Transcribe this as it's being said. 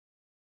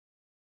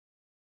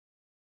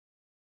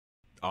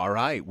All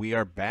right, we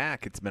are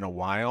back. It's been a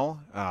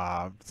while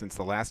since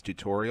the last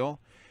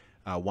tutorial.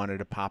 Wanted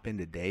to pop in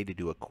today to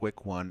do a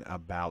quick one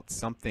about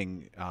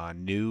something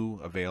new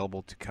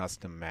available to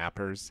custom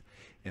mappers,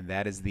 and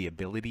that is the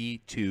ability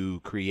to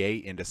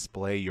create and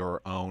display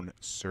your own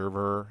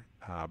server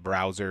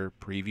browser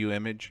preview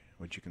image,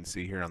 which you can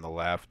see here on the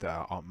left.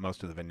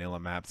 Most of the vanilla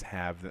maps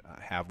have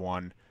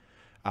one.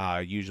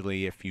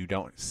 Usually if you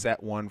don't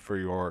set one for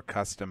your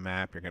custom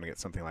map, you're going to get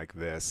something like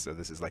this. So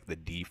this is like the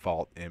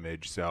default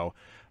image. So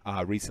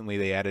recently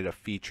they added a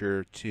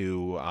feature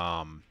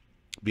to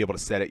be able to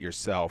set it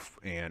yourself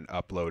and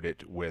upload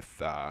it with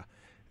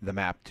the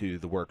map to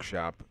the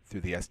workshop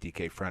through the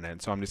SDK front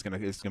end. So it's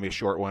going to be a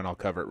short one. I'll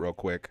cover it real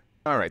quick.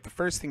 All right, the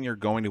first thing you're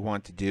going to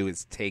want to do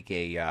is take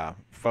a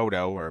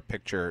photo or a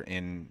picture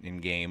in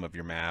game of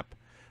your map.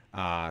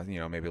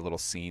 Maybe a little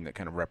scene that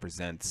kind of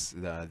represents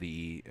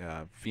the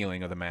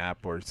feeling of the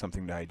map or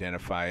something to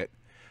identify it.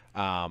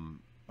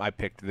 I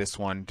picked this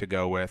one to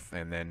go with,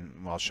 and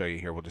then I'll show you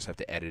here. We'll just have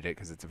to edit it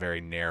because it's a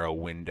very narrow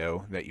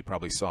window that you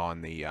probably saw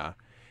in the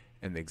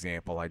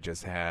example I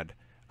just had.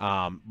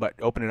 But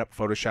open it up,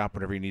 Photoshop,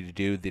 whatever you need to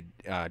do.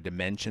 The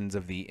dimensions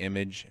of the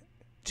image,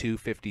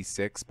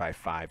 256 by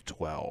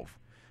 512.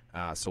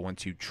 So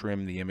once you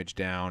trim the image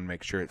down,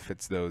 make sure it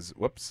fits those.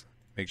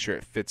 Make sure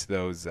it fits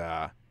those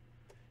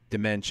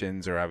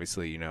dimensions, or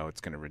obviously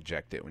it's going to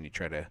reject it when you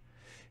try to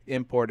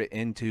import it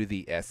into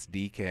the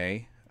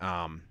SDK.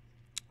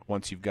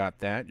 Once you've got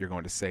that, you're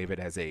going to save it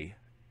as a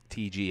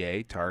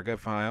TGA Targa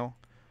file,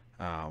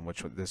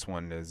 which this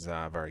one is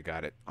I've already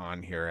got it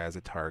on here as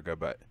a Targa,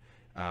 but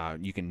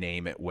you can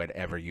name it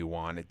whatever you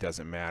want, it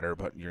doesn't matter,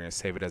 but you're going to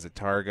save it as a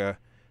Targa.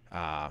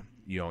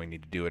 You only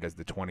need to do it as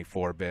the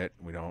 24-bit.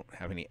 We don't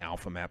have any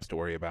alpha maps to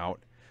worry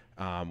about.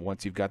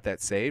 Once you've got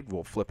that saved,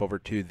 we'll flip over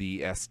to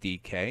the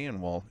SDK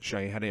and we'll show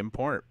you how to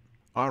import.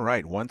 All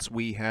right, once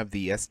we have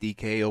the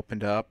SDK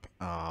opened up,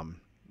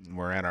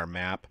 we're at our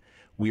map,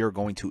 we are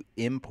going to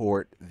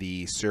import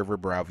the server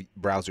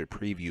browser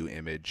preview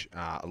image.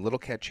 A little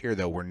catch here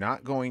though, we're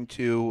not going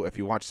to, if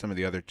you watch some of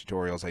the other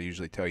tutorials, I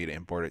usually tell you to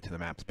import it to the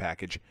maps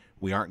package.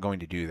 We aren't going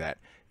to do that.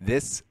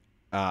 This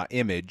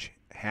image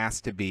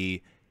has to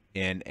be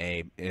in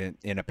a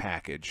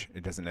package.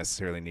 It doesn't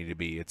necessarily need to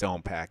be its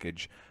own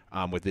package.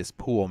 With this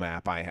pool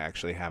map, I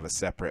actually have a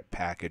separate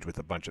package with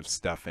a bunch of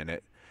stuff in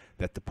it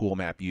that the pool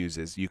map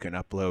uses. You can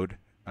upload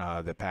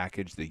the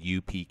package, the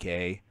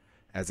UPK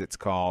as it's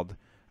called,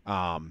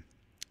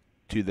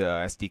 to the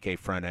SDK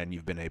front end.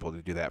 You've been able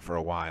to do that for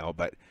a while,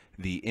 but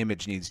the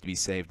image needs to be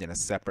saved in a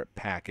separate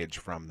package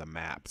from the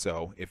map.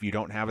 So if you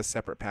don't have a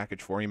separate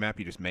package for your map,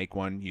 you just make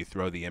one, you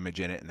throw the image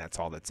in it, and that's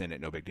all that's in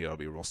it. No big deal. It'll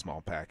be a real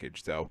small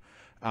package. So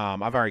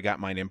I've already got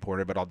mine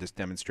imported, but I'll just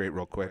demonstrate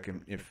real quick.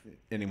 And if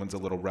anyone's a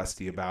little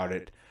rusty about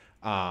it,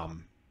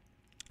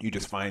 you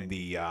just find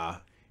the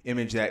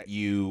image that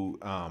you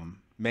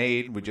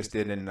made. We just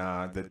did in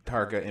the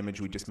Targa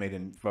image we just made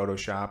in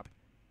Photoshop.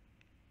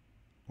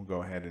 We'll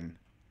go ahead and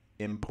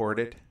import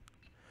it.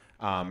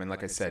 And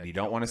like I said, you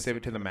don't want to save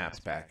it to the maps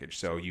package,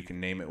 so you can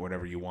name it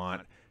whatever you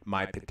want.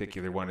 My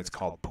particular one is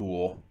called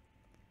pool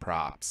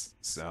props,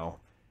 so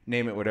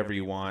name it whatever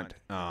you want,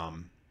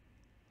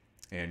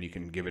 and you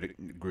can give it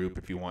a group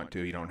if you want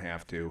to. You don't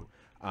have to.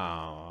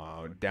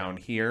 Down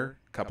here,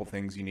 a couple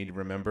things you need to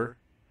remember.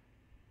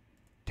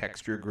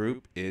 Texture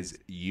group is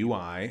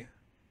UI,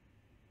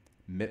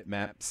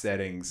 mipmap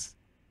settings,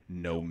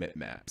 no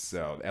mipmaps.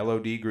 So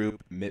LOD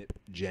group, mip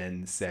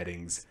gen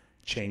settings,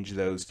 change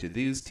those to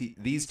these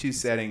two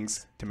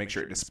settings to make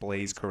sure it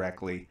displays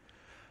correctly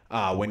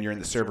when you're in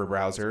the server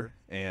browser,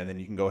 and then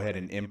you can go ahead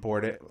and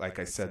import it. Like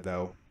I said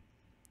though,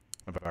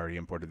 I've already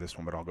imported this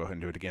one, but I'll go ahead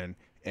and do it again.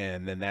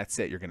 And then that's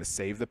it. You're going to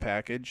save the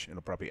package.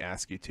 It'll probably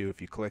ask you to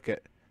if you click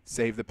it.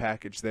 Save the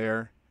package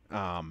there.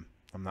 I'm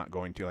not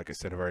going to. Like I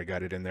said, I've already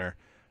got it in there.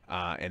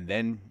 And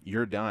then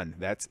you're done.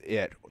 That's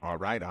it. All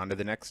right, on to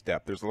the next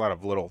step. There's a lot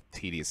of little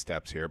tedious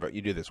steps here, but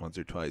you do this once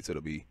or twice,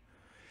 it'll be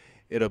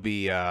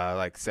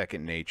like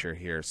second nature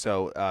here.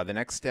 So the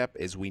next step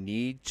is we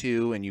need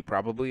to, and you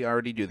probably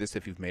already do this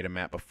if you've made a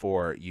map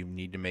before, you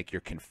need to make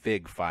your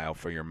config file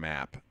for your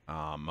map.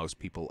 Most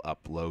people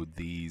upload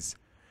these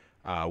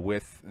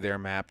with their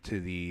map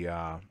to the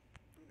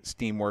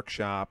Steam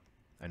Workshop.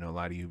 I know a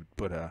lot of you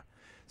put a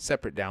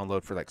separate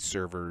download for like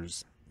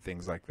servers,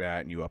 things like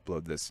that, and you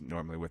upload this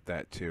normally with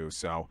that too.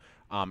 So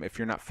if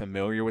you're not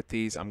familiar with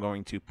these, I'm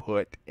going to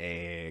put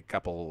a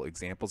couple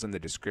examples in the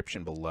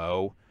description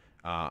below.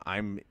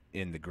 I'm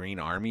in the Green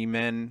Army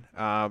Men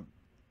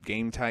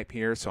game type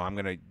here, so I'm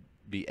going to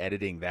be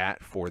editing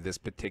that for this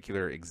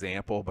particular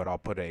example, but I'll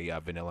put a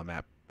vanilla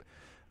map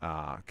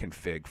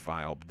config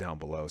file down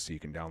below so you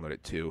can download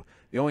it too.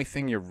 The only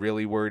thing you're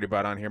really worried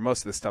about on here,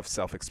 most of the stuff's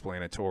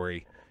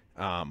self-explanatory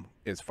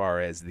as far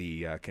as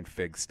the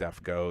config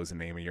stuff goes, the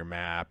name of your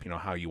map,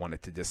 how you want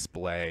it to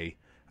display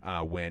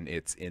when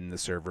it's in the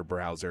server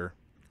browser,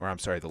 or I'm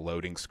sorry, the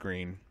loading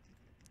screen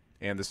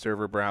and the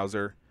server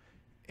browser.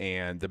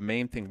 And the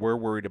main thing we're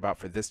worried about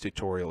for this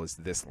tutorial is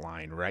this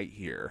line right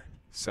here.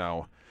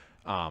 So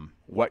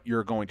What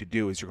you're going to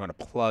do is you're going to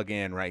plug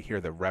in right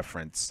here the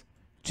reference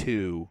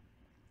to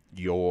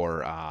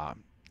your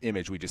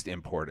image we just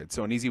imported.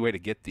 So an easy way to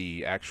get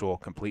the actual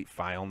complete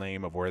file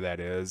name of where that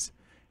is,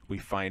 we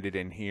find it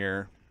in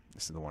here.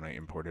 This is the one I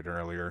imported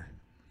earlier.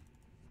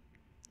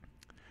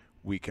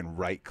 We can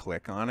right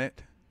click on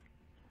it,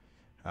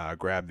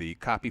 grab the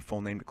copy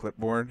full name to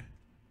clipboard,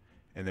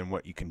 and then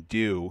what you can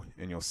do,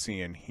 and you'll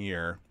see in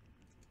here,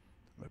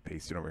 I'm going to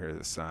paste it over here to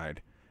the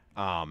side.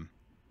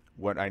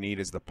 What I need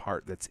is the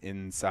part that's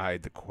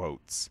inside the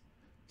quotes.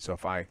 So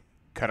if I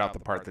cut out the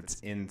part that's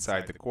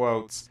inside the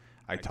quotes,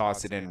 I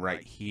toss it in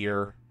right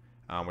here,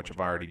 which I've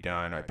already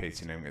done. I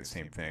paste it in the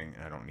same thing.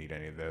 I don't need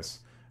any of this.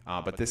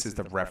 But this is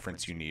the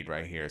reference you need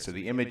right here. So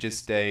the images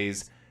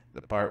stays.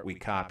 The part we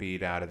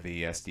copied out of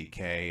the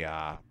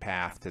SDK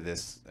path to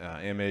this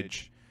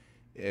image,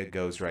 it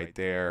goes right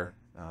there.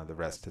 The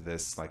rest of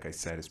this, like I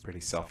said, is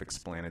pretty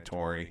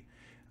self-explanatory.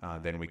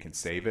 Then we can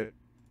save it.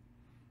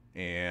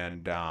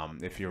 And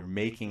if you're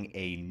making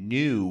a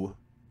new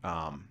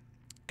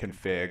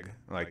config,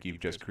 like you've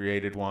just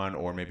created one,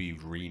 or maybe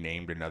you've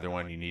renamed another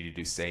one, you need to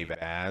do save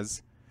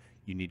as.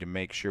 You need to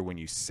make sure when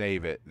you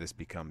save it, this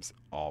becomes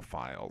all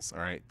files. All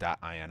right,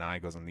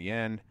 .ini goes on the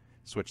end.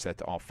 Switch that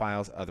to all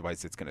files.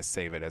 Otherwise, it's going to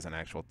save it as an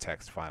actual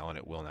text file, and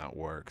it will not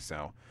work.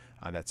 So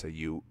that's how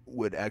you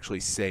would actually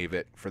save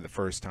it for the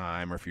first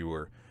time, or if you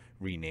were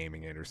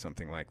renaming it or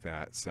something like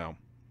that. So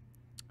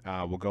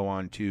we'll go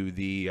on to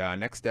the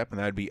next step, and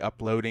that would be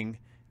uploading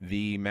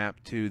the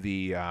map to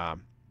the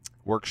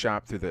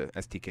workshop through the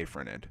SDK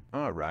front end.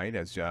 All right,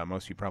 as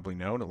most of you probably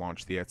know, to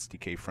launch the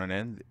SDK front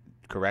end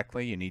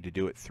correctly, you need to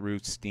do it through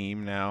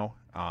Steam now.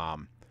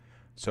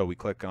 So we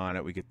click on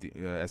it, we get the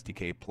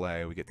SDK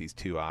play, we get these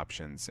two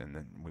options, and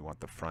then we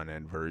want the front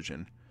end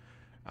version.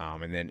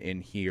 And then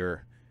in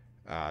here,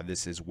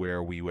 this is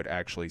where we would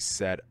actually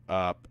set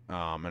up,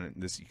 and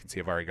this, you can see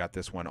I've already got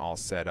this one all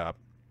set up.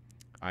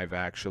 I've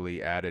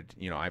actually added,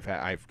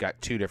 I've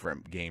got two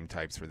different game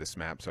types for this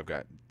map. So I've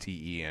got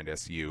TE and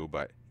SU,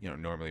 but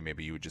normally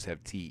maybe you would just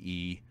have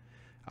TE.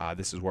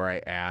 This is where I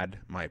add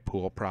my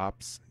pool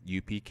props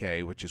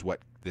UPK, which is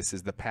this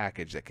is the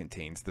package that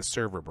contains the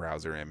server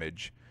browser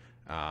image.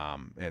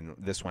 And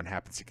this one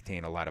happens to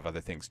contain a lot of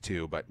other things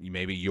too, but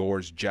maybe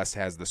yours just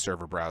has the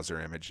server browser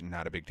image,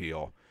 not a big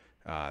deal.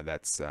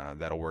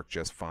 That'll work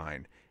just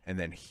fine. And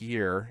then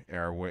here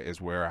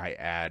is where I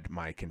add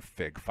my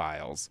config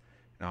files.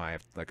 Now I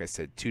have, like I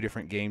said, two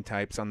different game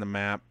types on the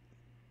map,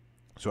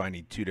 so I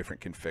need two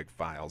different config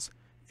files.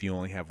 If you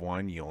only have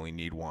one, you only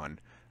need one.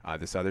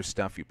 This other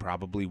stuff you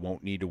probably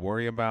won't need to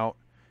worry about.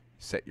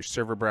 Set your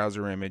server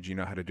browser image, you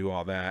know how to do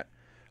all that.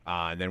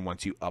 And then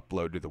once you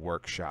upload to the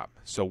workshop.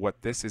 So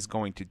what this is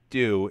going to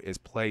do is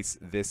place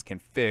this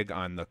config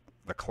on the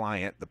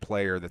client, the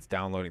player that's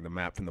downloading the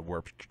map from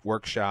the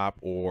workshop,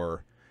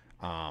 or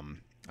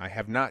I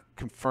have not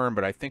confirmed,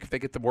 but I think if they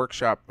get the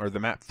workshop or the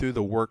map through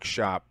the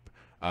workshop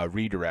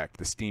redirect,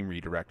 the Steam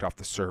redirect off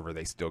the server,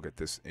 they still get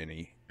this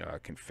any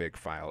config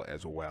file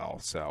as well.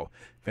 So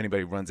if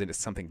anybody runs into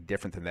something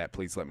different than that,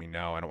 please let me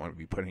know. I don't want to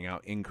be putting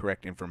out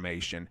incorrect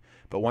information.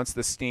 But once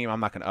the Steam, I'm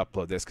not going to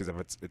upload this because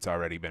it's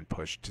already been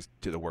pushed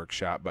to the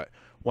workshop. But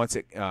once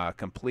it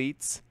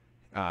completes,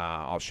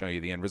 I'll show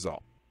you the end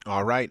result.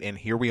 All right, and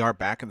here we are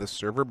back in the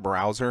server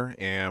browser,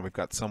 and we've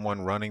got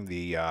someone running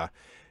the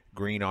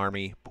Green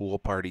Army Pool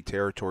Party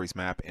Territories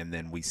map, and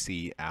then we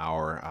see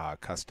our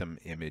custom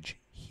image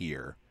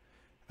here.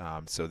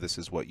 So this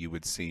is what you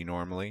would see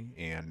normally,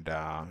 and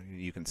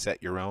you can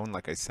set your own,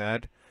 like I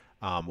said.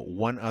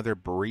 One other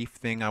brief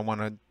thing I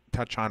want to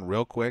touch on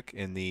real quick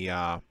in the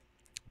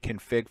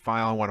config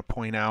file, I want to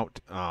point out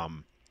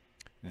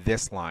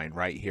this line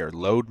right here,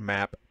 load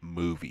map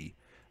movie.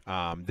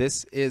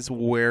 This is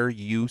where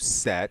you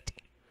set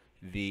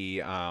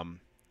the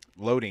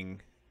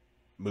loading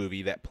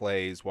movie that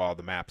plays while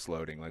the map's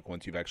loading, like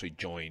once you've actually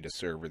joined a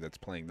server that's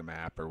playing the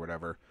map or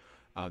whatever.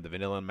 The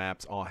vanilla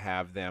maps all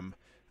have them.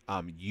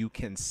 You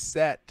can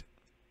set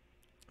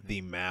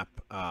the map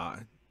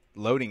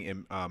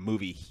loading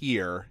movie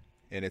here,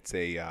 and it's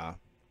a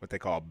what they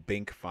call a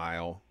BINC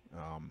file,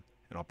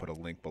 and I'll put a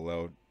link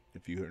below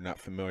if you're not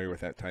familiar with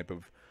that type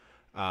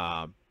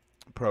of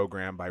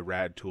program by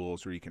Rad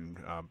Tools, where you can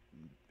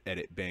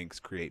edit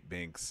BINCs, create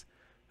BINCs.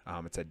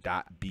 It's a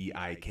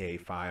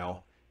 .bik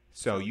file,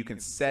 so you can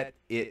set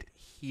it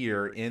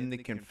here in the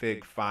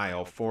config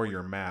file for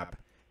your map.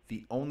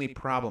 The only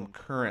problem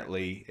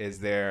currently is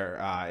there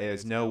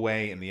is no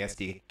way in the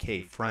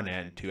SDK front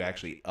end to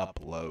actually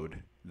upload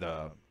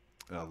the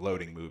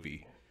loading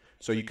movie.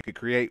 So you could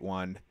create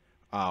one.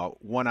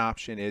 One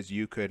option is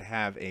you could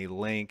have a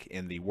link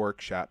in the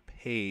workshop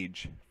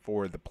page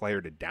for the player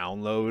to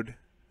download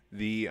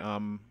the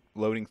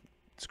loading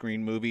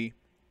screen movie,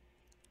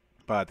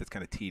 but that's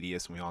kind of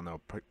tedious, and we all know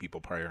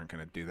people probably aren't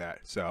going to do that.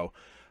 So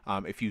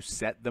if you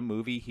set the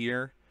movie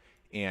here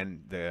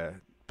and the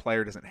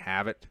player doesn't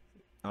have it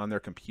on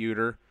their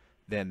computer,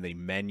 then the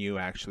menu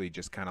actually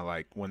just kind of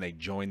like when they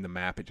join the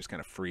map, it just kind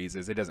of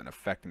freezes. It doesn't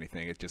affect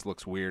anything. It just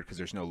looks weird because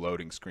there's no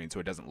loading screen, so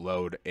it doesn't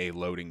load a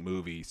loading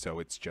movie, so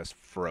it's just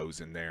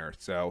frozen there.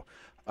 So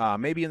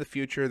maybe in the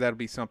future that'll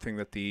be something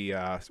that the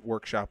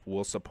workshop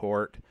will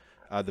support,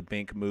 the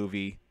Bink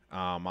movie.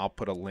 I'll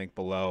put a link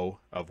below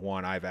of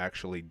one I've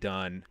actually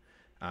done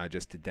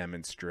just to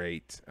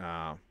demonstrate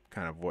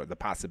kind of what the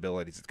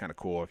possibilities. It's kind of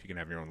cool if you can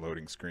have your own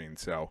loading screen.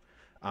 So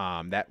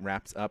that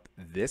wraps up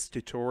this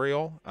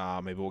tutorial.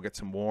 Maybe we'll get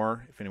some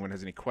more. If anyone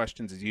has any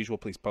questions, as usual,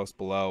 please post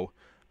below.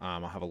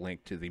 I'll have a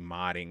link to the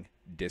modding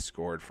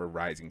Discord for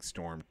Rising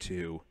Storm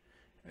 2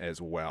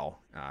 as well.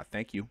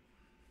 Thank you.